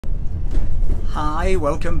Hi,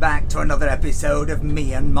 welcome back to another episode of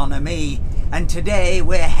Me and Mon Ami. And today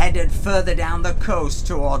we're headed further down the coast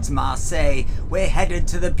towards Marseille. We're headed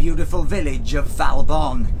to the beautiful village of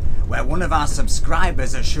Valbonne, where one of our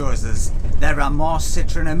subscribers assures us there are more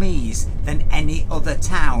Citroen Amis than any other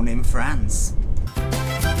town in France.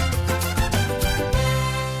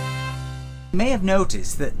 You may have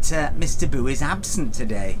noticed that Mr. Boo is absent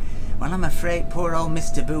today. Well, I'm afraid poor old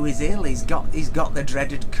Mr. Boo is ill. He's got the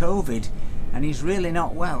dreaded COVID. And he's really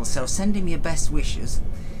not well, so send him your best wishes.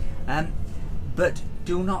 But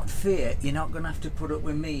do not fear, you're not going to have to put up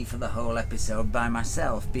with me for the whole episode by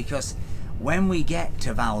myself, because when we get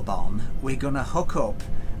to Valbonne, we're going to hook up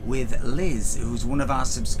with Liz, who's one of our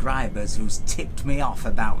subscribers, who's tipped me off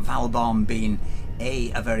about Valbonne being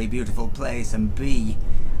A, a very beautiful place, and B,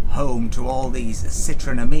 home to all these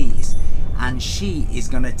Citroen Amis. And she is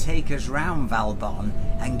going to take us round Valbonne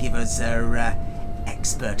and give us her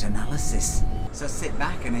expert analysis. So sit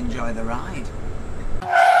back and enjoy the ride.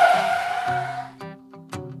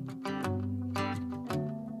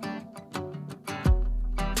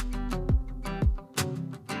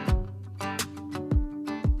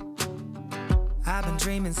 I've been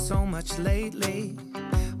dreaming so much lately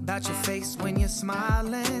about your face when you're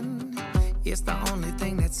smiling. It's the only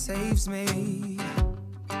thing that saves me.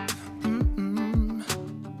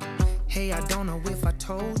 Hey, I don't know if I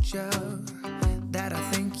told you that I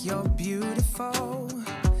think you're beautiful,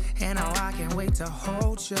 and how I can't wait to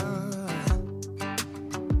hold you.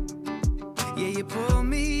 Yeah, you pull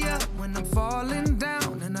me up when I'm falling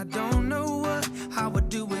down, and I don't know how I would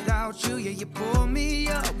do without you. Yeah, you pull me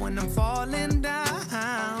up when I'm falling down.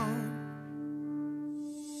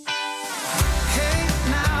 Hey,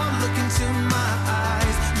 now look into my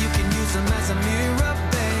eyes. You can use them as a mirror,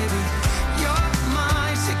 baby. You're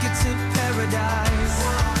my ticket to paradise.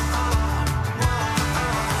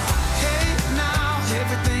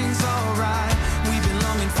 Everything's alright. We've been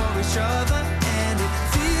longing for each other, and it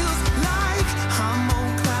feels like I'm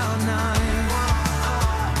on cloud nine.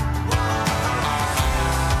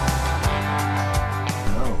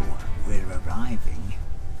 Oh, we're arriving,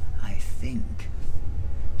 I think,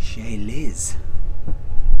 chez Liz.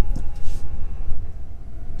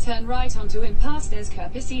 Turn right onto Impasse des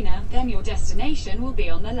Capucines, then your destination will be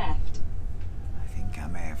on the left. I think I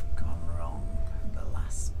may have gone wrong the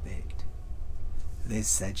last bit. Liz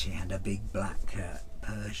said she had a big black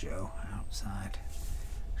Peugeot outside.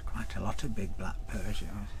 There's quite a lot of big black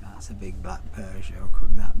Peugeots. That's a big black Peugeot.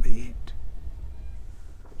 Could that be it?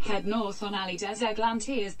 Head north on Allée des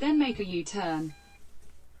Eglantiers, then make a U-turn.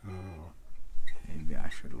 Oh, maybe I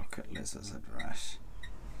should look at Liz's address.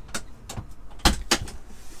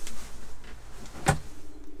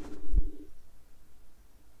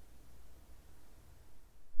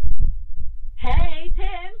 Hey,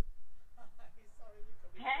 Tim.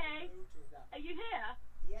 Hey, are you here?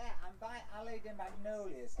 Yeah, I'm by Allée des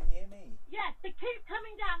Magnolias. Can you hear me? Yes, they keep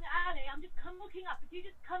coming down the alley. I'm just looking up. If you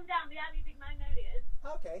just come down the Allée des Magnolias.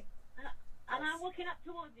 Okay. And I'm walking up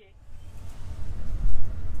towards you.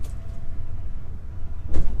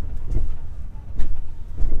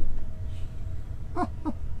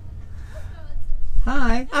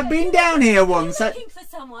 Hi, I've been down here once. Are you looking for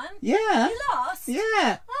someone? Yeah. You lost?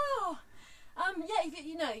 Yeah. Oh, yeah.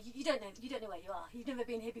 You don't know where you are. You've never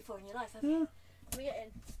been here before in your life, have you? Can we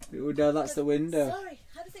get in? Oh no, that's the window. Sorry,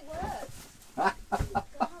 how does it work? God,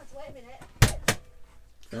 wait a minute.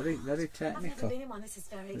 Very technical. I've never been in one. This is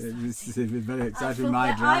very exciting. This is very exciting.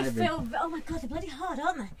 My driving. Oh my God, they're bloody hard,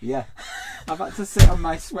 aren't they? Yeah. I've had to sit on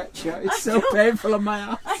my sweatshirt. It's so painful on my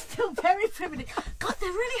arm. I feel very privileged. God, they're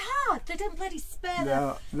really hard. They don't bloody spare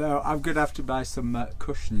them. No, I'm going to have to buy some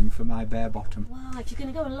cushioning for my bare bottom. Wow, if you're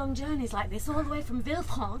going to go on long journeys like this, all the way from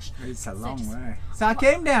Villefranche. It's a long way. So I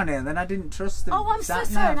came down here and then I didn't trust them. Oh, I'm so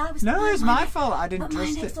sorry. No, it's my fault. I didn't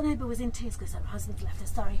trust it. My next door neighbour was in tears because her husband left her.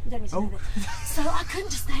 Sorry, you don't need to know this. So I couldn't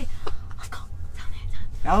just say, I've got down here.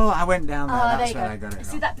 Oh, I went down there. That's there where you I got it wrong.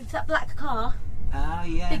 See that black car? Oh,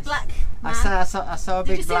 yes. Big black man. I saw a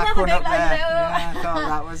big black one up there. Yeah, I thought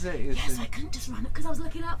that was it. Yes, I couldn't just run up because I was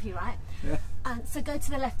looking up you, right? Yeah. And so go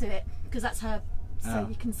to the left of it because that's her. So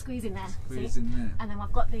you can squeeze in there. Squeeze in there. And then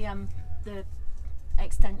I've got the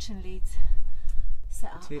extension leads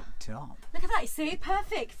set up. Tip top. Look at that. You see,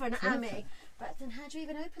 perfect for an Ami. Right, then how do you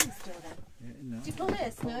even open this door then? Yeah, no. Do you pull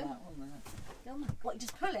this? Pull No. That one there. Oh my, what? You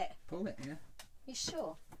just pull it? Pull it, yeah. You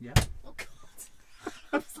sure? Yeah. Oh God.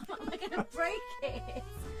 I was like, am I going to break it?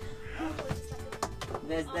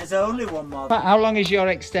 There's only one more. But how long is your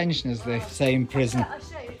extension, as they say in prison? I'll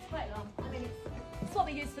show you. It's quite long. I mean, it's what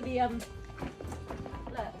we use for the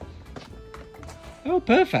look. Oh,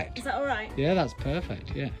 perfect. Is that all right? Yeah, that's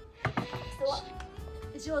perfect. Yeah. So what,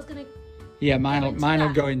 Is yours gonna? Yeah,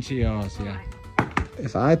 mine'll go into yours. Yeah. Right.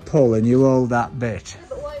 If I pull and you hold that bit.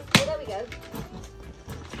 But why? Oh, there we go.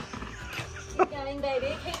 Keep going,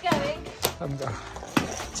 baby. Keep going. I'm going.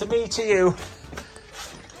 To me, to you.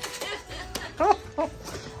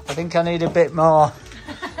 I think I need a bit more. Hold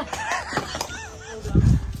on.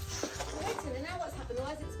 Wait a minute. Now what's happened?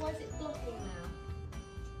 Why is it blocking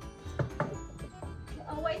now?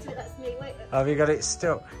 Oh, wait a minute. That's me. Wait. Have you got it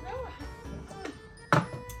stuck?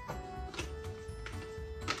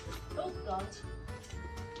 Oh God.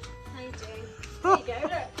 How you doing? There you go.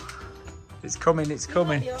 Look. It's coming. It's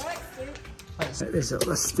coming. You'll be all right, Stu. Let's get this up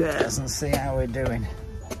the stairs and see how we're doing.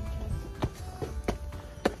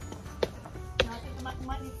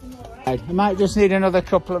 I might just need another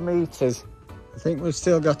couple of meters. I think we've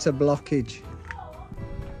still got a blockage.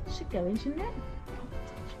 Should go in, shouldn't it?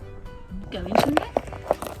 Go in, shouldn't it?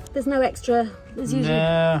 There's no extra. There's usually.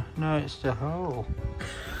 No, it's the hole.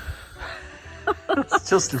 It's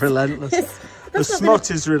just relentless. The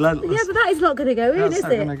smut is relentless. Yeah, but that is not going to go in, That's is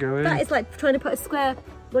not it? gonna go in. That is like trying to put a square.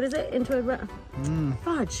 What is it? Into a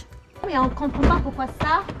fudge. Mais on comprend pas pourquoi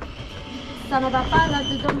ça ne va pas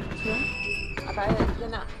là-dedans. Tu vois? Ah bah, il y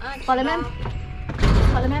en a un qui pas le même.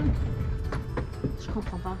 Pas le même. Je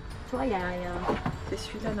comprends pas. Tu vois, il y a. C'est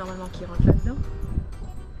celui-là normalement qui rentre là-dedans.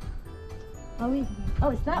 Oh oui.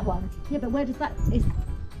 Oh, it's that one. Yeah, but where does that? Is.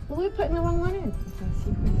 Well, we're putting the wrong one in.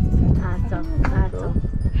 Attends.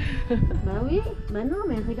 Bah oui. Bah non,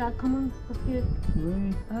 mais regarde comment. Parce que.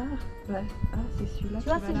 Oui. Ah, ouais. Ah, c'est celui-là. Tu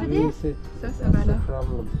vois ce que je veux Oui, dire? Ça va là.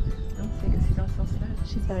 Non, c'est dans ce sens-là.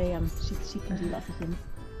 She's very she can do lots of things.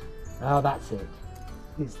 Oh, that's it.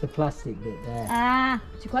 It's the plastic bit there. Ah,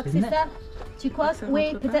 tu crois que c'est ça? Tu crois? Ça Oui,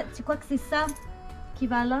 rentre pas. peut-être. Tu crois que c'est ça qui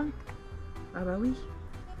va là? Ah bah oui.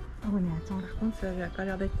 Ah oui, mais attends. Par contre, ça n'a pas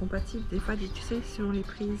l'air d'être compatible. Des fois, tu sais, selon les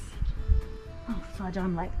prises. Oh, fudge,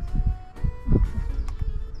 I'm like.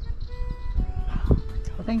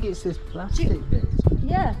 I think it's this plastic bit.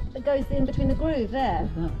 Yeah, that goes in between the groove there.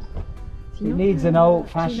 It needs an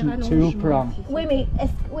old-fashioned tool prong. Oui, mais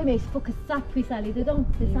il faut que ça puisse aller dedans,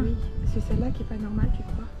 c'est ça? Oui, c'est celle-là qui est pas normale, tu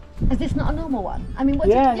crois? Is this not a normal one? I mean, what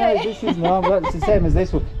Yeah, did you no, this is normal. It's the same as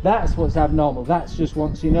this one. That's what's abnormal. That's just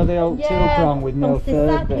once, you know, the old tool prong with no donc c'est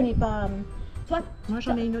ça third qui n'est bit. pas. Toi, Moi,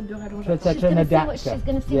 j'en ai une autre de rallonge. Peut-être she's an gonna see adapter. she's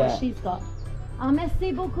gonna see what she's got. Oh,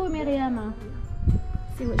 merci beaucoup, Myriam.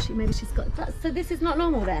 See what maybe she's got. So this is not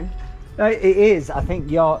normal then? No, it is. I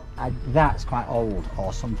think that's quite old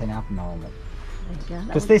or something abnormal. Yeah,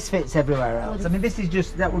 Because this fits everywhere else. I mean, this is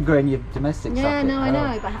just, that would go in your domestic socket. Yeah, no, I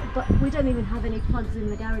know, but we don't even have any plugs in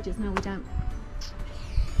the garages. No, we don't.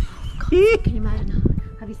 God, can you imagine?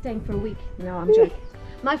 Have you staying for a week? No, I'm joking.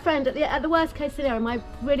 My friend, at the worst case scenario, my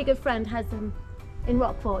really good friend has in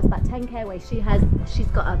Rockford, it's about 10k away. She's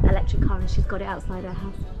got an electric car and she's got it outside her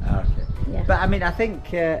house. Okay. Yeah. But I mean, I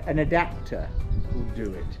think an adapter would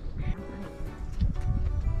do it.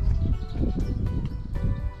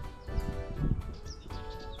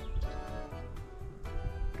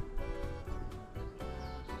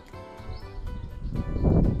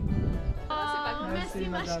 Merci,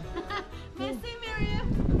 madame. Merci, Myriam.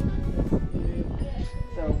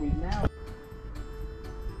 So we now.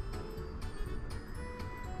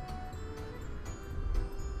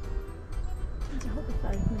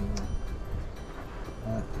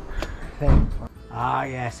 Ah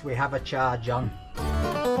yes, we have a charge on.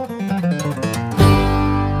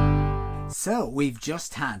 So we've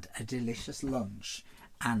just had a delicious lunch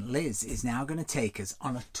and Liz is now going to take us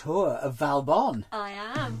on a tour of Valbonne. I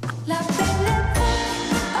am.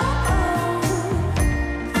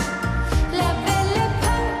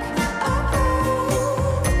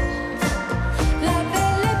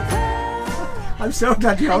 I'm so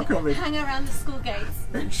glad you're coming. Hang around the school gates.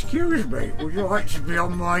 Excuse me, would you like to be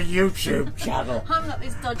on my YouTube channel? I'm not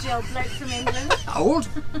this dodgy old bloke from England. Old?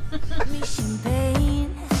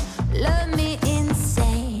 Champagne, love me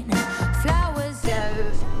insane. Flowers. So,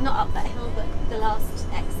 not up that hill, but the last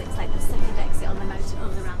exit's like the second exit on the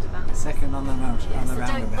roundabout. Second on the motor, Yeah, on the so don't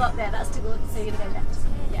go roundabout. up there, that's to go, so you're going to go left.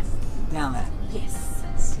 Yes. Down there.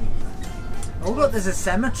 Yes. Oh look, there's a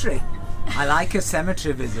cemetery. I like a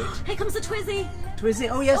cemetery visit. Here comes the Twizzy. Twizzy,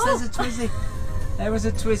 oh yes, there's a Twizzy. There was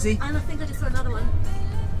a Twizzy. And I think I just saw another one.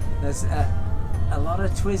 There's a lot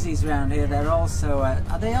of Twizzies around here. They're also,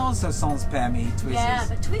 are they also sans permis Twizzies? Yeah,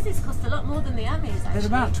 but Twizzies cost a lot more than the Amis, actually. They're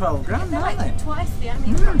about 12 grand, They're aren't like they? twice the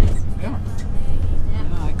Amis price. Yeah. Yeah.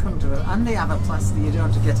 No, I couldn't have. And they have a plastic, you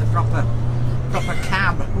don't get a proper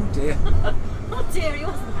cab. Oh dear. Oh dear, he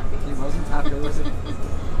wasn't happy. He wasn't happy, was it?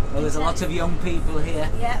 Well, there's a lot of young people here.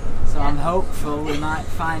 Yeah. So yeah. I'm hopeful we might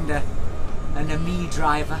find an Ami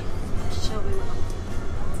driver. Sure we will.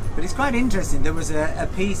 But it's quite interesting. There was a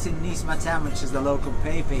piece in Nice Matin, which is the local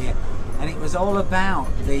paper here, and it was all about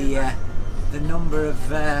the number of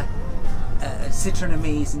Citroen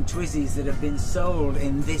Amis and Twizzys that have been sold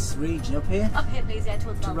in this region up here. Up here, please, yeah,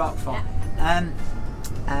 towards to Valbonne. Roquefort. Yeah.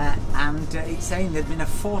 And it's saying there's been a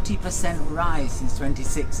 40% rise since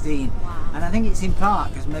 2016. Wow. And I think it's in part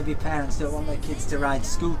because maybe parents don't want their kids to ride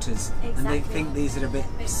scooters, and they Exactly. think these are a bit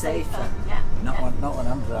safer. Yeah. Not when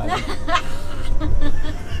I'm driving.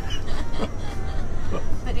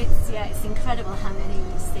 But it's incredible how many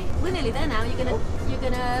you see. We're nearly there now. You're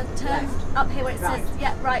gonna turn Left. up here where it Right. says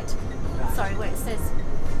right. Right. Sorry, where it says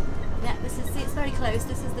this is it's very close.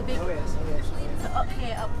 This is the big. Oh yes, oh yes. So up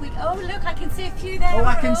here, up we. Oh look, I can see a few there. Oh,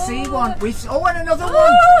 I can see one. And another one.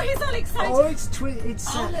 Oh, he's all excited. Oh,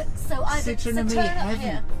 it's Oh, look, so either Citroen so Ami turn up heaven.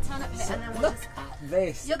 here, turn up here, So and then we'll look just. at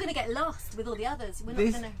this. You're gonna get lost with all the others. We're not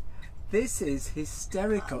This- gonna. This is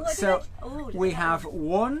hysterical. Oh, I So did. Oh, look we at that have one.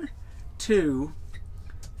 1, 2,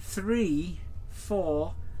 3,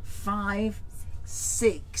 4, 5,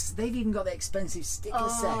 6. They've even got the expensive sticker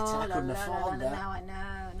set. I couldn't afford that. No, I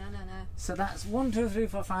know. No. So that's 1, 2, 3,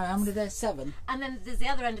 4, 5. How many there? 7. And then there's the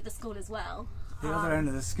other end of the school as well. The other end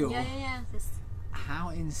of the school. Yeah. This, How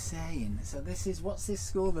insane! So this is what's this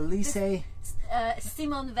school? The Lycée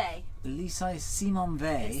Simon Weil. Lycée Simon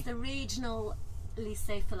Weil. It's the regional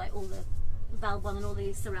lycée for like all the Valbonne and all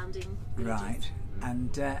the surrounding villages. Right.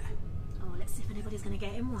 And Oh, let's see if anybody's going to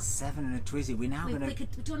get in one. 7 and a Twizzy. We're now going Do to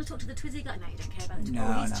you want to talk to the Twizzy guy? No, you don't care about the No,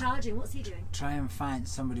 Oh, he's no. charging. What's he doing? try and find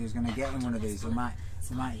somebody who's going to get in one of these. Who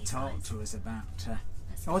might talk to us about.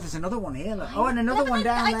 Oh, there's another one here. Look. Oh, and another one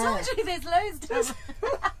down I there. told you there's loads down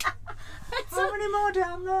How many more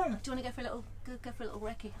down there? Do you want to go for a little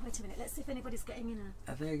recce? Wait a minute. Let's see if anybody's getting in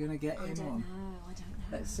a. Are they going to get I in don't one? know.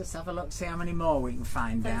 Let's just have a look, see how many more we can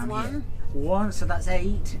find There's down one. here. 1, so that's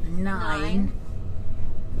 8, 9. 9.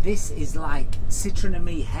 This is like Citroen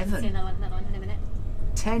Ami See heaven. another one in a minute.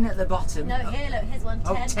 10 at the bottom. No, here, look, here's one.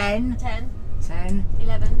 Oh, 10. 10. 10.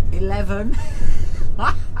 11. 11.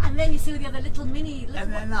 And then you see all the other little mini,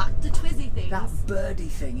 And then the Twizzy things. That birdie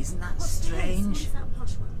thing, isn't that What's strange? This? What's that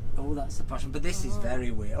posh one? Oh, that's the posh one. But this is very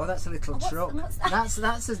weird. Oh, that's a little what's- truck. what's that?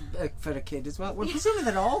 That's for a kid as well. Well, presumably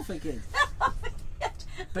they're all for kids.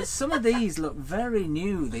 But some of these look very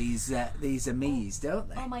new. These Amis, don't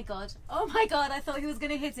they? Oh my god! I thought he was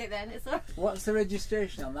going to hit it. Then it's all... What's the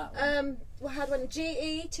registration on that one? We had one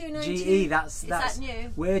GE 290. GE. That's Is that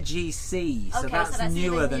new? We're GC, so Okay, that's even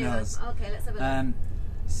newer than newer. us. Okay, let's have a look.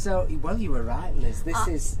 So, well, you were right, Liz. This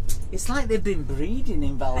is. It's like they've been breeding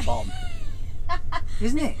in Valbonne,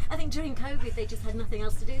 isn't it? I think during COVID they just had nothing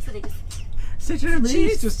else to do, so they just. Citroen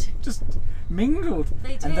Amis just mingled.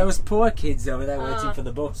 They did. And those poor kids over there waiting for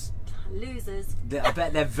the bus. Losers. I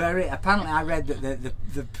bet they're very. Apparently, I read that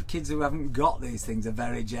the kids who haven't got these things are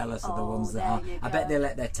very jealous of the ones that there are. you I bet go. they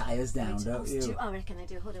let their tyres down, don't you? I reckon they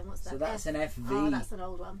do. Hold on, what's that? So that's an FV. Oh, that's an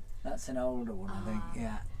old one. That's an older one, I think.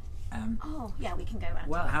 Yeah. Oh, yeah, we can go around.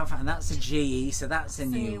 Well, how far? And that's a GE, so that's a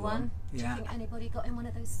It's a new one. Do you Yeah. think anybody got in one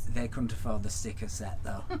of those? They couldn't afford the sticker set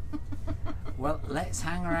though. Well, let's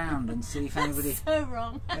hang around and see if anybody So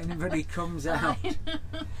wrong. comes out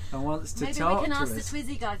and wants to Maybe talk we can to ask us. the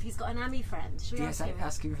Twizzy guy if he's got an Ami friend. Should we Yes, ask him?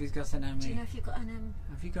 ask him if he's got an Ami. Do you know if you've got an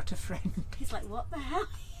Have you got a friend? He's like, what the hell?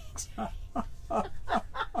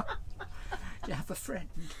 Do you have a friend?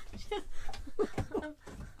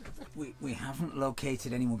 We haven't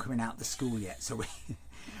located anyone coming out of the school yet, so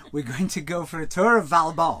we're going to go for a tour of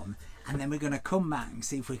Valbonne, and then we're going to come back and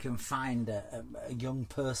see if we can find a young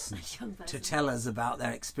person to tell us about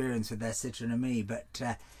their experience with their Citroen Ami. But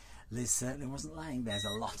Liz certainly wasn't lying. There's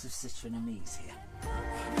a lot of Citroen Amis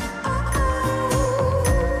here.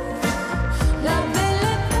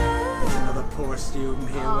 There's another poor student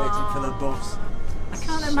here waiting for the bus. I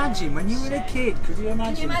can't imagine, when you were a kid, could you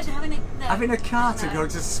imagine? Can you imagine having a car to go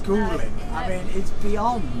to school in? I mean, it's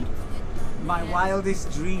beyond my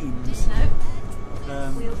wildest dreams.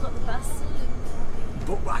 No. We all got the bus.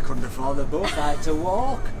 But I couldn't afford the bus, I had to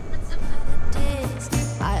walk.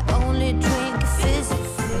 I only drink fizz.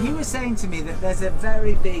 And you were saying to me that there's a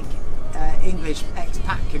very big English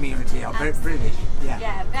expat community, or British. Yeah.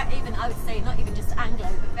 Yeah, even I would say not even just Anglo,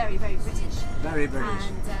 but very, very British. Very British.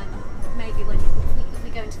 And maybe when if we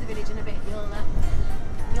go into the village in a bit,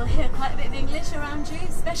 you'll hear quite a bit of English around you,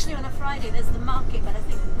 especially on a Friday. There's the market, but I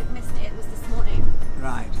think we've missed it. It was this morning.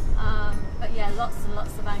 Right. But yeah, lots and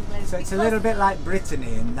lots of Anglos. So it's a little bit like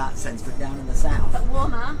Brittany in that sense, but down in the south. But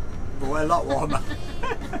warmer. But we're a lot warmer.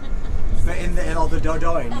 But in the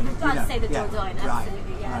Dordogne. I'd say the Dordogne, absolutely.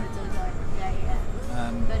 Right. Yeah, Right. the Dordogne.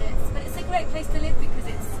 Yeah. But it's a great place to live because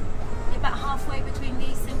it's about halfway between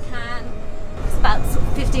Nice and Cannes. It's about sort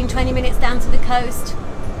of 15 15, 20 minutes down to the coast.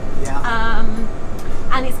 Yeah.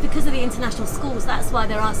 And it's because of the international schools. That's why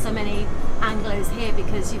there are so many Anglos here,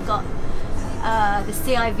 because you've got the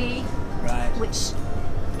CIV, Right. which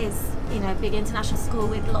is, you know, a big international school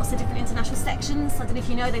with lots of different international sections. I don't know if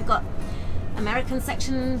you know, they've got American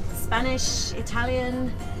section, Spanish,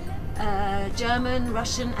 Italian, German,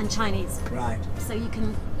 Russian and Chinese. Right. So you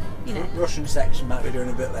can, you know. Russian section might be doing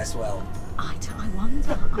a bit less well. I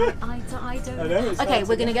wonder. I don't I know, it's okay, hard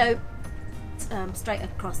we're to going to go straight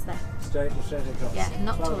across there. Straight across. Yeah,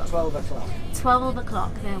 not 12 o'clock. 12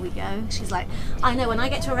 o'clock, there we go. She's like, I know, when I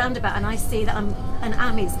get to a roundabout and I see that an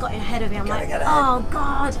Ami's got ahead of me, I'm Gotta like, get ahead. oh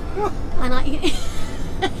God. And I...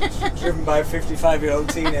 Driven by a 55-year-old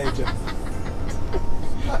teenager.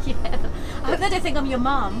 Yeah. I hope they don't think I'm your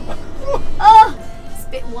mum. Oh, it's a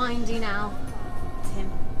bit windy now, Tim.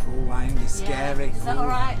 Oh, windy, scary. Yeah. Is that all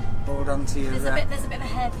right? Hold on to your... There's a bit of a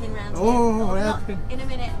hairpin round here. Oh, not hairpin. in a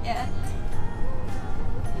minute, yeah.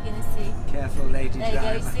 You're gonna see. Careful, lady There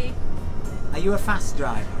driver. you go, see? Are you a fast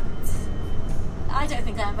driver? I don't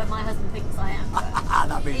think I am, but my husband thinks I am.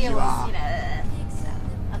 That means He you always, are. you know, so.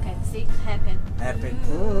 Okay, see? Hairpin. Hairpin.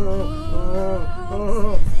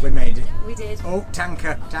 Oh. We made it. We did. Oh,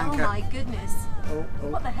 tanker. Oh my goodness. Oh.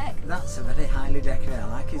 What the heck? That's a very highly decorated. I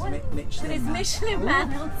like his What? Michelin With his man. Michelin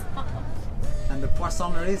man on top. And the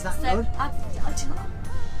poissonnerie, is that So, good? I've never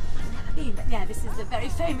been, but yeah, this is the very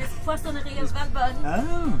famous Poissonnerie of Valbonne.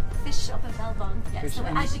 Oh. Fish shop of Valbonne. Yeah, Fish so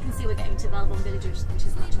and- as you can see, we're getting to Valbonne village, which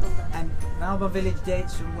is much older. And Valbonne village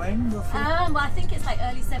dates from when, roughly? Well, I think it's like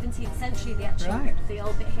early 17th century, the actual, Right. the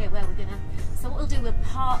old bit here where we're gonna. So what we'll do, we'll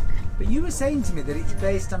park. But you were saying to me that it's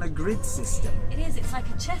based on a grid system. It is. It's like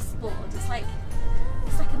a chessboard. It's like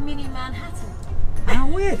a mini Manhattan. How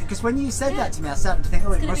weird, because when you said Yeah. that to me, I started to think, oh,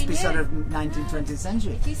 It's it gonna must be be sort new. of 19th, 20th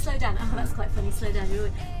century. If you slow down, oh, that's quite funny. Slow down.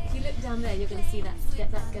 If you look down there, you're going to see that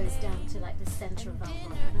goes down to like the centre of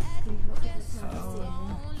Valbonne. Can you look at this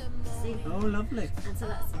one? See? Oh, lovely. And so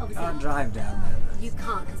that's obviously. Can't drive down there. Though. You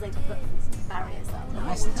can't because they've put barriers up.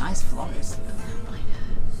 Nice florist. I know.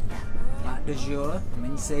 Yeah. Lac de jour,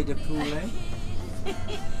 Mince de poulet.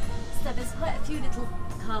 So there's quite a few little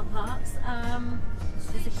car parks.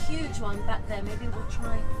 There's a huge one back there. Maybe we'll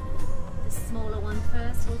try the smaller one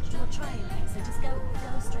first. We'll try anything. So just go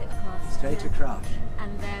straight across. Straight across.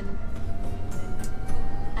 And then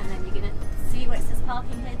you're gonna see where it says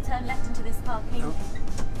parking here. Turn left into this parking. Oh.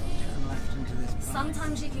 Turn left into this park.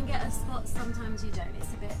 Sometimes you can get a spot, sometimes you don't.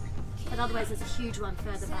 It's a bit. But otherwise, there's a huge one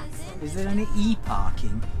further back. So. Is there any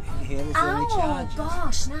e-parking here? Is there any Oh charges?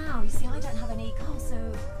 gosh! Now you see, I don't have an e-car, so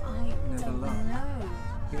I Never don't looked. know.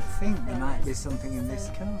 You'd think there might be something in this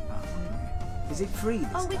car park, wouldn't there? Is it free this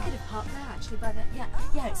Oh, we time? could have parked there actually by the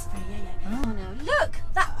yeah, it's free, yeah. Oh no, look,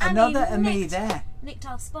 that Another Ami Ami nicked, there. nicked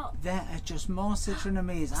our spot. There are just more Citroen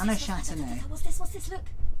Amis and a Châtenay. What's this? What's this? Look,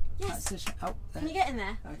 yes. That's a oh, there. Can you get in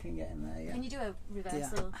there? I can get in there, yeah. Can you do a reverse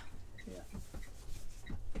Yeah. or? Yeah.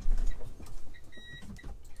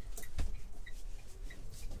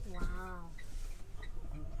 Wow,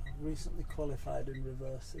 I've recently qualified in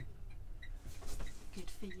reversing. good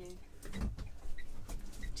for you.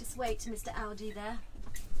 Just wait to Mr. Audi there.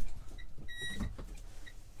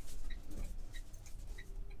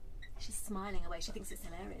 She's smiling away. She thinks it's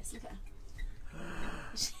hilarious. Look at her.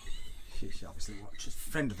 She obviously watches.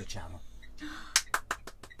 Friend of the channel.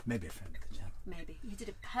 Maybe a friend of the channel. Maybe you did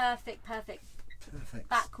a perfect Perfect.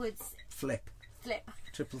 backwards Flip. flip.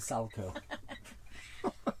 Triple salco.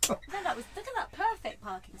 No, that was, look at that perfect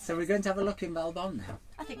parking. So we're going to have a look in Valbonne now.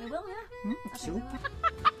 I think we will, yeah. I think we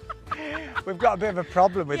will. We've got a bit of a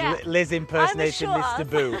problem with Yeah. Liz impersonation I'm a Mr. short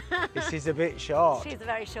Boo. This is a bit short. She's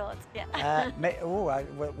very short, yeah.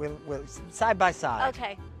 We'll side by side.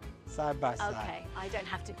 Okay, Side by side. okay. I don't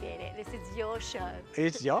have to be in it. This is your show.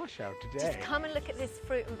 It's your show today. Just come and look at this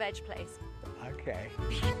fruit and veg place. Okay.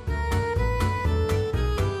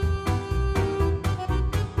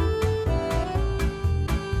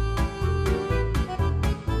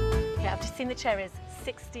 Okay, I've just seen the cherries.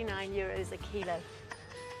 €69 a kilo.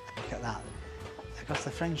 Look at that. Because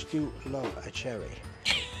the French do love a cherry.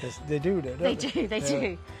 They do, don't They they? do, they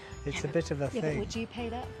do. It's a bit of a Yeah, but thing. would you pay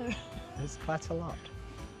that for? There's quite a lot.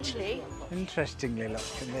 Actually, Interestingly, look,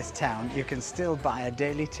 in this town, you can still buy a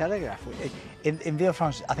Daily Telegraph. In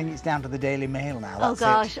Villefranche, I think it's down to the Daily Mail now. oh That's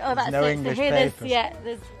gosh, it. oh There's that's no it. English so here there's, papers. yeah,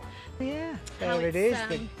 there's, Yeah, How there it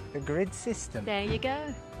it's, is, the grid system. there you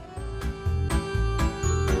go.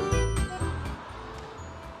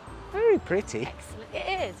 Very pretty. Excellent.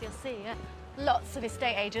 It is, you'll see, yeah. Lots of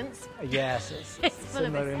estate agents. Yes, it's It's full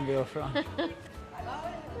of similar it. in Villefranche.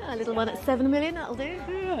 A little one at 7 million, that'll do.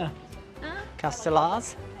 Yeah. Huh?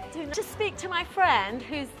 Castellars. To speak to my friend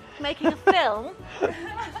who's making a film.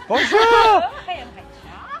 Bonjour!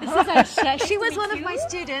 This is she was one of my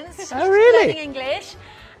students. Oh, really? Learning English.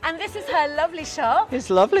 And this is her lovely shop. It's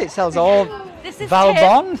lovely. It sells all This is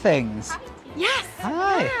Valbonne things. Yes.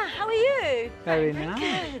 Hi. Yeah, how are you? Very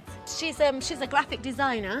nice. Good. She's a graphic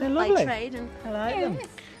designer They're by lovely. trade, and I like them.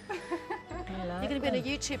 you're going to be on a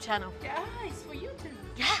YouTube channel. Yeah, it's for YouTube.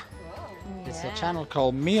 Yeah. It's a channel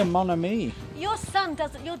called Me and Mon Ami. Your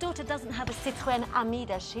daughter doesn't have a Citroen Ami,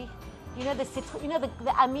 does she? You know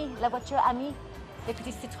the Ami, la voiture Ami, les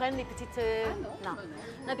petits Citroën, les petites.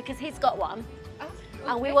 No, because he's got one,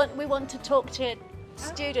 and we want to talk to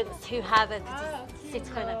students who have a petit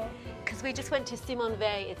Citroën. Because we just went to Simone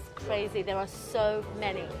Veil. It's crazy. There are so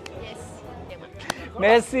many. Yes.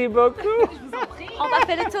 Merci beaucoup. On va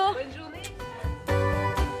faire le tour.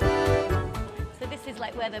 So this is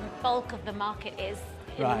like where the bulk of the market is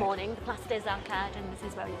in the morning, the Place des Arcades, and this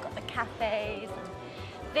is where you've got the cafes. And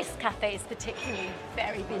this cafe is particularly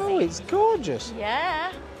very busy. Oh, it's gorgeous.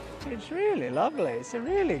 Yeah. It's really lovely. It's a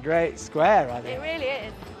really great square, I think. It really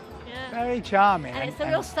is. Yeah. Very charming. And it's a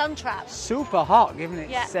real sun trap. Super hot, given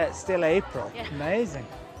it's Yeah. still April. Yeah. Amazing.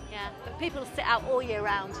 Yeah, but people sit out all year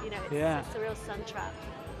round, you know, Yeah. it's a real sun trap.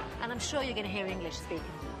 And I'm sure you're going to hear English speaking.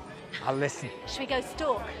 I'll listen. Should we go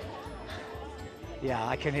stalk? Yeah,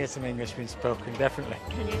 I can hear some English being spoken, definitely.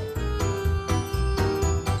 Can you?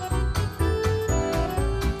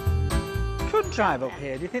 Could drive up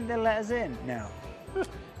here. Do you think they'll let us in? No.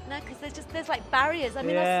 No, because there's like barriers. I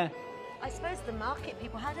mean, Yeah. I suppose the market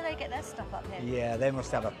people, how do they get their stuff up here? Yeah, they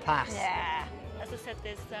must have a pass. Yeah. As I said,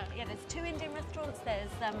 there's 2 Indian restaurants,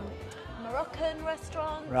 there's Moroccan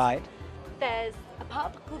restaurants. Right. There's a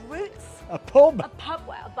pub called Roots. A pub? A pub,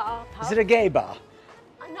 well, a bar, pub. Is it a gay bar?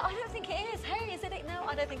 No, I don't think it is. Hey, is it? No,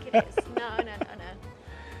 I don't think it is. No.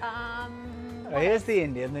 Oh, here's the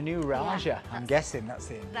Indian, the new Raja. Yeah, I'm guessing that's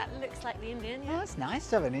the Indian. That looks like the Indian, Oh, yeah. it's nice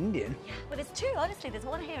to have an Indian. Yeah. Well, there's 2, honestly. There's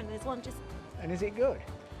one here and there's one just... And is it good?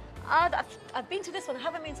 I've been to this one. I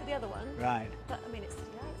haven't been to the other one. Right. But, I mean, it's fine.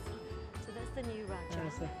 So there's the new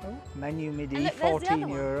Raja. Menu midi, And look, there's the 14 other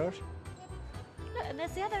one. euros. Look, and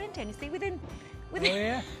there's the other Indian, you see, within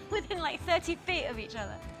yeah. within like 30 feet of each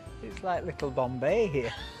other. It's like little Bombay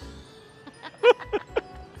here.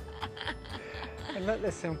 And look,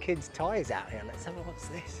 there's some kids' toys out here. Let's have a what's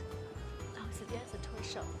this? Oh, so yeah, it's a toy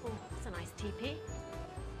shop. Oh, it's a nice teepee.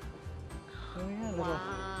 Oh yeah, little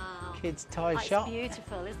Wow. kids' toy Oh, shop. It's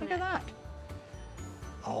beautiful, isn't Look it? at that.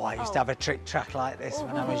 Oh, I used to have a trick track like this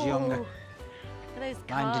when I was younger. Look at those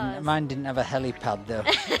cars. Mine didn't have a helipad though.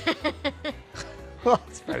 Oh,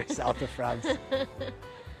 it's very south of France.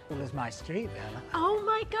 Well, there's my street there. Look. Oh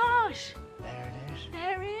my gosh! There it is.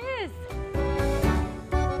 There it is.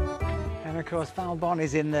 And of course, Valbonne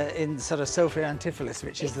is in sort of Sophia Antipolis,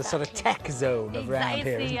 which is the sort of tech zone of round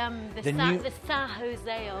here. It's isn't it? the San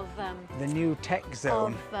Jose of the new tech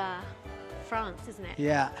zone. France, isn't it?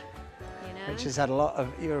 Yeah. You know? Which has had a lot of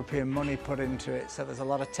European money put into it, so there's a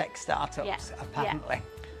lot of tech startups, apparently. Yeah.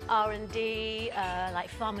 R&D, like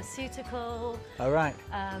pharmaceutical. Oh, right.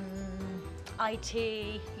 IT,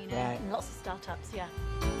 you know, Right. and lots of startups, yeah.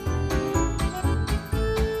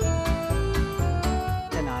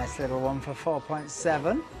 A nice little one for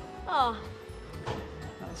 4.7. Oh,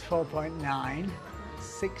 That's 4.9.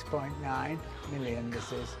 6.9 million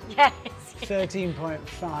this is. yes.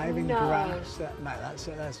 13.5 in No. grass.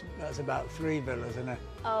 That's about 3 villas and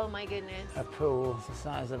Oh my goodness. a pool the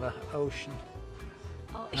size of an ocean.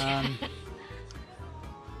 Oh,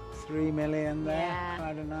 3 million there. Yeah.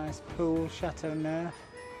 Quite a nice pool, Chateau Neuf.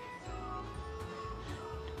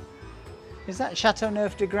 Is that Chateau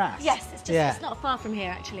Neuf de Grasse? yes, it's just it's not far from here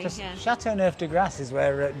actually. Just Yeah. Chateau Neuf de Grasse is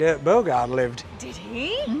where Dirk Bogarde lived. Did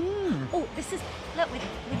he? Oh, this is look with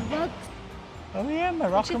rugs. Oh yeah,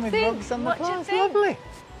 Moroccan with think? rugs on the What do you floor. It's think? lovely.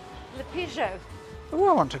 Le Peugeot. Oh,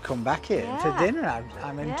 I want to come back here for Yeah. dinner.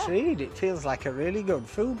 I'm Yeah. intrigued. It feels like a really good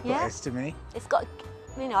food Yeah. place to me. It's got,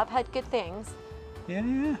 you know, I've heard good things. Yeah,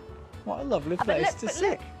 yeah. What a lovely But place look, to but sit.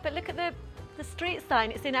 look, but look at the street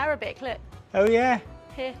sign. It's in Arabic. Look Oh yeah.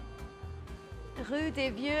 here. Rue des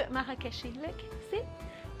Vieux Marrakechis. Look, see?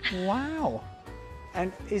 Wow.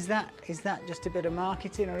 And is that just a bit of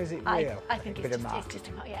marketing or is it real? I think a it's bit of just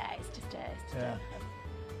marketing. yeah.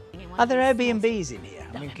 Are there Airbnbs in here?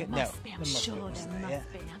 There no, must be, I'm there must sure be, there must must there?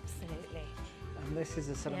 be, absolutely. And this is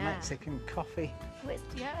a sort of Yeah. Mexican coffee. Well,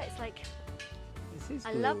 it's like, This is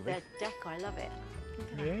I groovy. love the decor, I love it. Look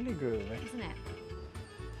at that, Really groovy. isn't it?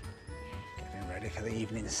 Getting ready for the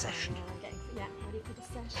evening session. Yeah, ready for the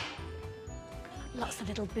session. Lots of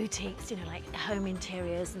little boutiques, you know, like home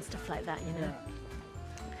interiors and stuff like that, you know.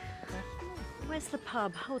 Where's the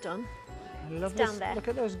pub? Hold on. I love down this. there. Look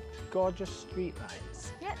at those gorgeous street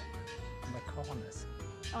lights Yep. on the corners.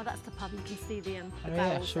 Oh, that's the pub. You can see the Oh, yeah.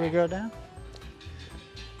 barrels Shall we there. go down?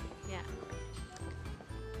 Yeah.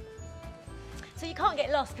 So you can't get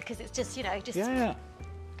lost because it's just, you know, just Yeah.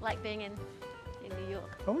 like being in New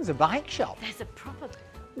York. Oh, there's a bike shop. There's a proper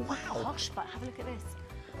Wow. posh, but have a look at this.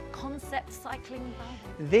 Concept cycling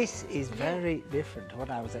Valbonne. This is very different to what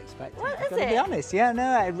I was expecting. Well, I've is got to be it? honest. Yeah, no,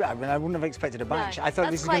 I mean, I wouldn't have expected a bike No, shop. I thought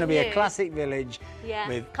that's this was going to be quite a new. classic village Yeah,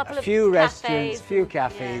 with couple a of few cafes restaurants, few and-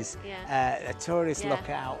 cafes, yeah, a tourist Yeah.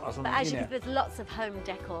 lookout or something. But actually, you know. there's lots of home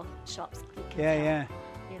decor shops. You can Yeah, tell, yeah.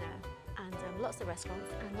 You know, and lots of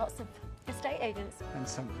restaurants and lots of estate agents. And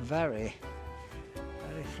some very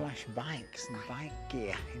flash bikes and bike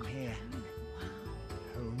gear in here.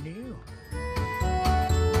 Who knew?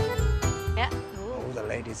 Yeah. Oh, the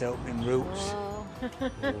ladies opening routes. Oh.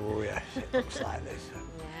 Oh yes, it looks like this.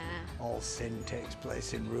 Yeah. All sin takes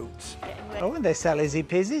place in roots. Getting ready. Oh, and they sell Izzy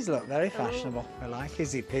Pizzies, look, very fashionable. I like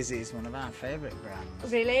Izzy Pizzies, one of our favourite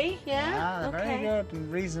brands. Really? Yeah. Yeah, they're okay. very good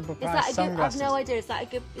and reasonable Is price that a good? I've sunglasses. no idea. Is that a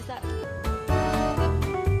good? Is that?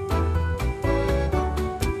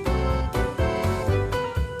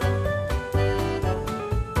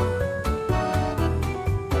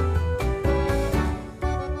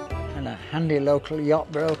 And a handy local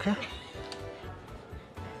yacht broker.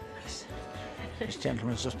 This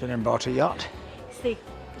gentleman's just been and bought a yacht. See,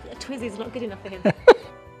 a Twizzie's not good enough for him.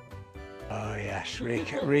 Oh yes,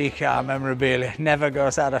 Rika memorabilia never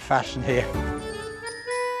goes out of fashion here.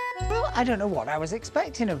 Well, I don't know what I was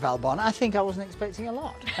expecting of Valbonne. I think I wasn't expecting a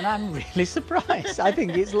lot, and I'm really surprised. I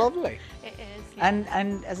think it's lovely. It is. Yeah.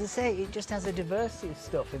 And as I say, it just has a diversity of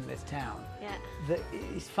stuff in this town Yeah. that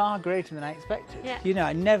is far greater than I expected. Yeah. You know,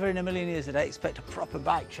 I never in a million years did I expect a proper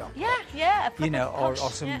bike shop. Yeah. Yeah. A You know, proper or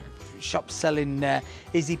posh, some yeah. shops selling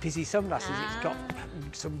Izzy Pizzy sunglasses. It's got Ah.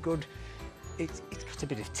 some good. It's got a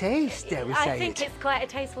bit of taste, dare we I say think it. it's quite a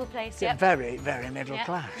tasteful place. It's Yep. very, very middle Yeah,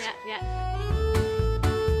 class. Yeah. Yeah.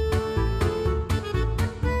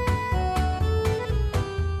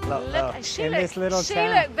 Look, Look, and she in looked. this little She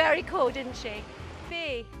town. looked very cool, didn't she?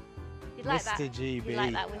 B. You'd like that. Mr. GB. You'd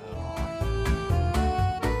like that, wouldn't you?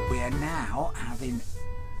 Oh. We are now having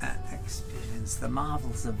experienced the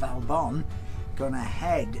marvels of Valbonne. Gonna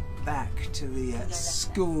head back to the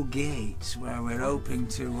school gate where we're hoping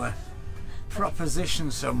to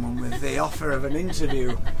proposition someone with the offer of an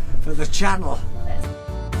interview for the channel.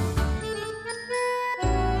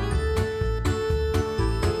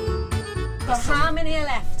 So how many are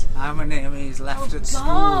left? How many of me is left at school?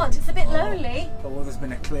 God, it's a bit lonely. Oh, well, there's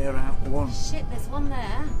been a clear out one. Shit, there's one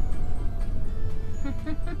there.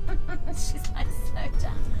 She's like so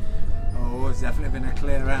down. Oh, there's definitely been a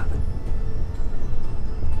clear out.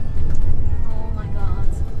 Oh my God.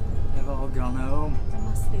 They've all gone home. There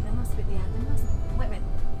must be the end. There must. Wait a minute.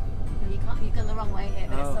 No, you can't. You've gone the wrong way here,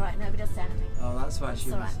 but it's Oh. all right. Nobody does say anything. Oh, that's why she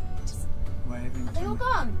It's all was right. Just, waving. are they to all me.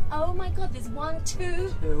 gone? Oh my God. There's 1,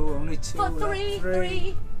 2, Only two for left. 3,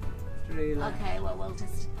 Three 3. left. Okay. Well,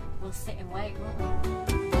 we'll sit and wait, won't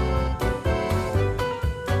we?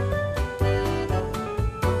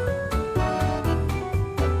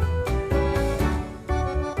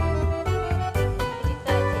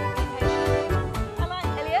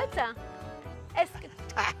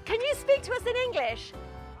 Can you speak to us in English?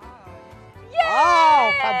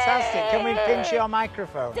 Oh, fantastic. Can we pinch your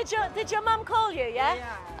microphone? Did your mum call you, yeah?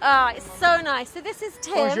 Oh, it's so nice. So this is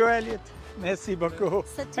Tim. Bonjour, Elliot. Merci beaucoup.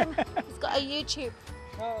 So Tim, he's got a YouTube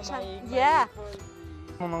channel. Yeah.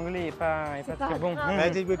 Mon anglais est pas très bon. Where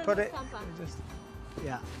did we put it? Samba. Just,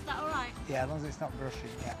 yeah. Is that all right? Yeah, as long as it's not brushy.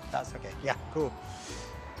 Yeah, that's okay. Yeah, cool.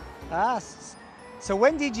 So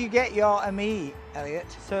when did you get your Ami, Elliot?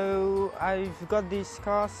 So I've got this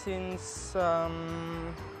car since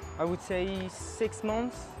I would say 6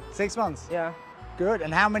 months. 6 months? Yeah, Good.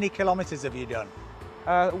 And how many kilometers have you done?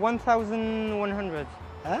 1,100.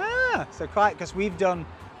 Ah, so quite, because we've done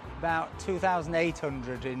about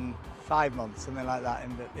 2,800 in 5 months, something like that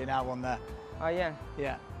in our one there. Oh yeah.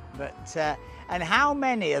 Yeah. But, and how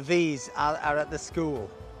many of these are at the school?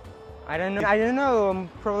 I don't know.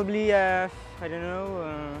 Probably I don't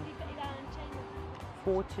know.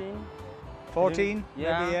 14. 14?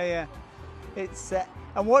 Yeah. Maybe, yeah. It's,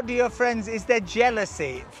 and what do your friends, is there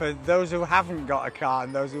jealousy for those who haven't got a car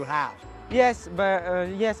and those who have? Yes, but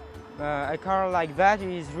yes, a car like that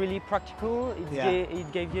is really practical.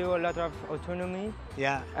 It gave you a lot of autonomy.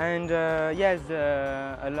 Yeah. And yes,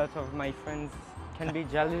 a lot of my friends can be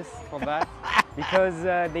jealous for that because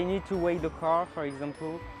they need to weigh the car, for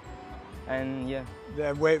example, and yeah.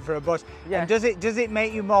 They wait for a bus. Yeah. And does it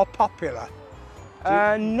make you more popular?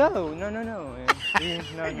 No.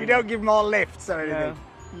 You don't give them all lifts or anything?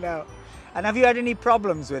 No. And have you had any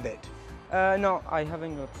problems with it? No, I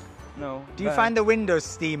haven't got. No. Do you find the windows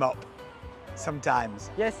steam up sometimes?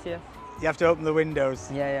 Yes. You have to open the windows?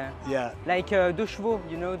 Yeah. Like deux chevaux,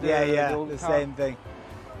 you know? The same thing.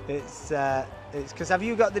 It's because have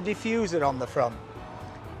you got the diffuser on the front?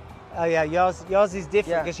 Oh yeah, yours is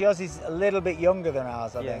different because yours is a little bit younger than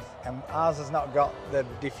ours, I think, and ours has not got the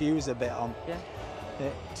diffuser bit on.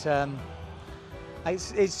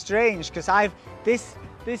 It's strange because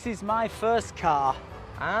this is my first car,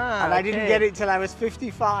 and I didn't get it till I was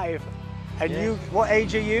 55. And you, what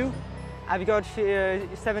age are you? I've got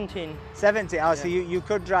 17. 70. Oh, so you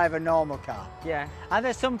could drive a normal car. Yeah. Are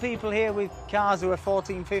there some people here with cars who are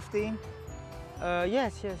 14, 15?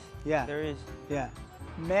 Yes. Yeah. There is. Yeah.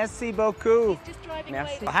 Merci beaucoup.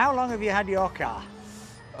 Merci. How long have you had your car?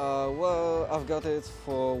 Well, I've got it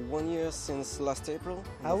for 1 year since last April.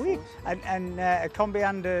 Ah oui? And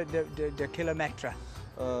combien de kilomètres?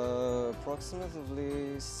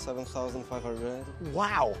 Approximately 7,500.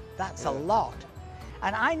 Wow, that's a lot.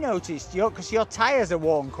 And I noticed, because your tyres are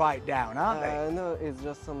worn quite down, aren't they? No, it's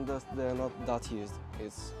just some dust. They're not that used.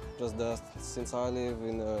 It's just dust. Since I live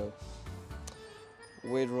in a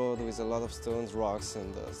wide road with a lot of stones, rocks,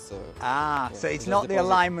 and dust. So it's not the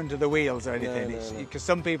alignment of the wheels or anything, no. Because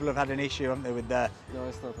some people have had an issue, haven't they, with the... No,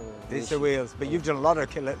 it's not. It's the wheels, but you've done a lot of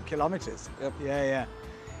kilometres. Yep. Yeah.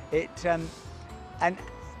 And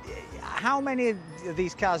how many of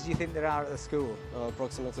these cars do you think there are at the school?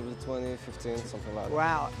 Approximately 20, 15, something like that.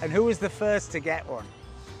 Wow. And who was the first to get one?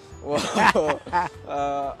 Well,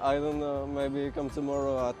 I don't know. Maybe come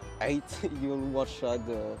tomorrow at 8. You'll watch at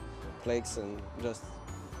the plaques and just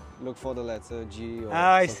look for the letter G. Or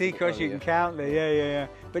I see, because you can count there. Yeah.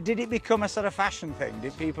 But did it become a sort of fashion thing?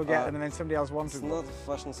 Did people get them and then somebody else wanted one? It's not a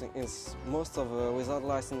fashion thing. It's most of without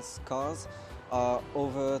license cars are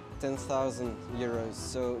over 10,000 euros.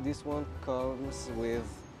 So this one comes with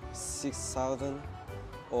 6,000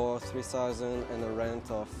 or 3,000 and a rent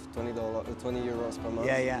of $20 euros per month.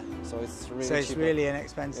 Yeah. So it's really So it's cheaper. really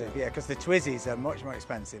inexpensive, because the Twizzies are much more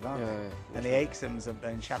expensive, aren't they? Yeah. And the Aixams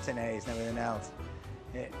and Châteauneaus and everything else.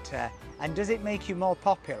 And does it make you more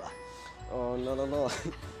popular? Oh, not at all.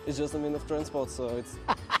 It's just a means of transport, so it's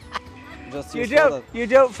just You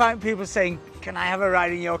don't find people saying, "Can I have a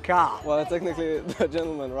ride in your car?" Well, technically, the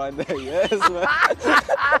gentleman right there, yes.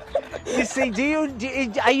 You see,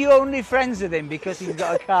 are you only friends with him because he's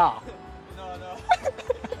got a car? No.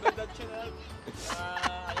 But that can help.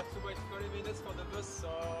 I have to wait 40 minutes for the bus, so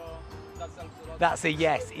that helps a lot. That's a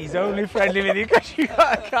yes. He's only friendly with you because you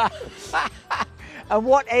got a car. And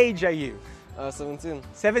what age are you? 17.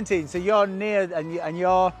 17. So you're near, and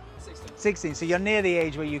you're 16. 16. So you're near the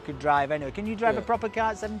age where you could drive anyway. Can you drive a proper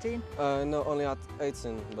car at 17? No, only at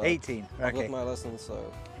 18. But 18. Okay. I've got my license,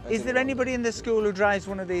 so. Is there anybody in the school who drives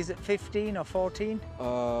one of these at 15 or 14?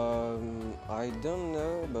 I don't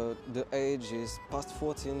know, but the age is past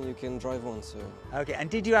 14. You can drive one, so. Okay. And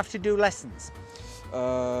did you have to do lessons?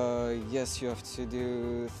 Yes, you have to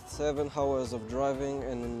do 7 hours of driving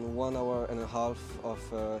and 1.5 hours of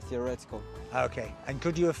theoretical. Okay. And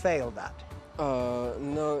could you have failed that?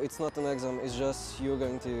 No, it's not an exam. It's just you're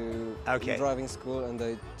going to driving school and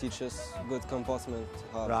they teach us good comportment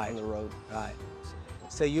on the road. Right.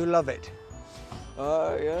 So you love it?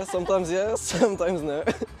 Yeah, sometimes yes, sometimes no.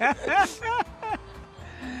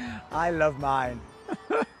 I love mine.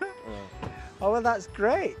 Oh, well, that's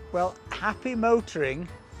great. Well, happy motoring.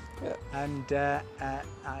 Yeah. And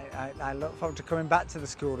I look forward to coming back to the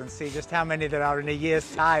school and see just how many there are in a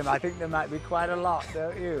year's time. I think there might be quite a lot,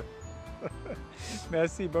 don't you?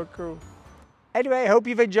 Merci beaucoup. Anyway, I hope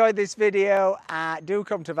you've enjoyed this video. Do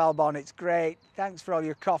come to Valbonne, it's great. Thanks for all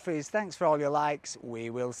your coffees, thanks for all your likes. We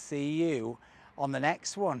will see you on the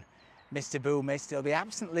next one. Mr. Boo may still be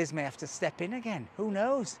absent. Liz may have to step in again. Who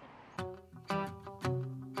knows?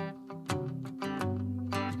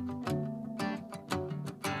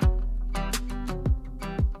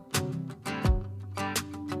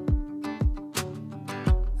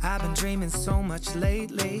 I've been dreaming so much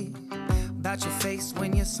lately about your face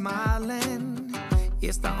when you're smiling.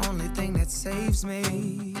 It's the only thing that saves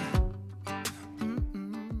me.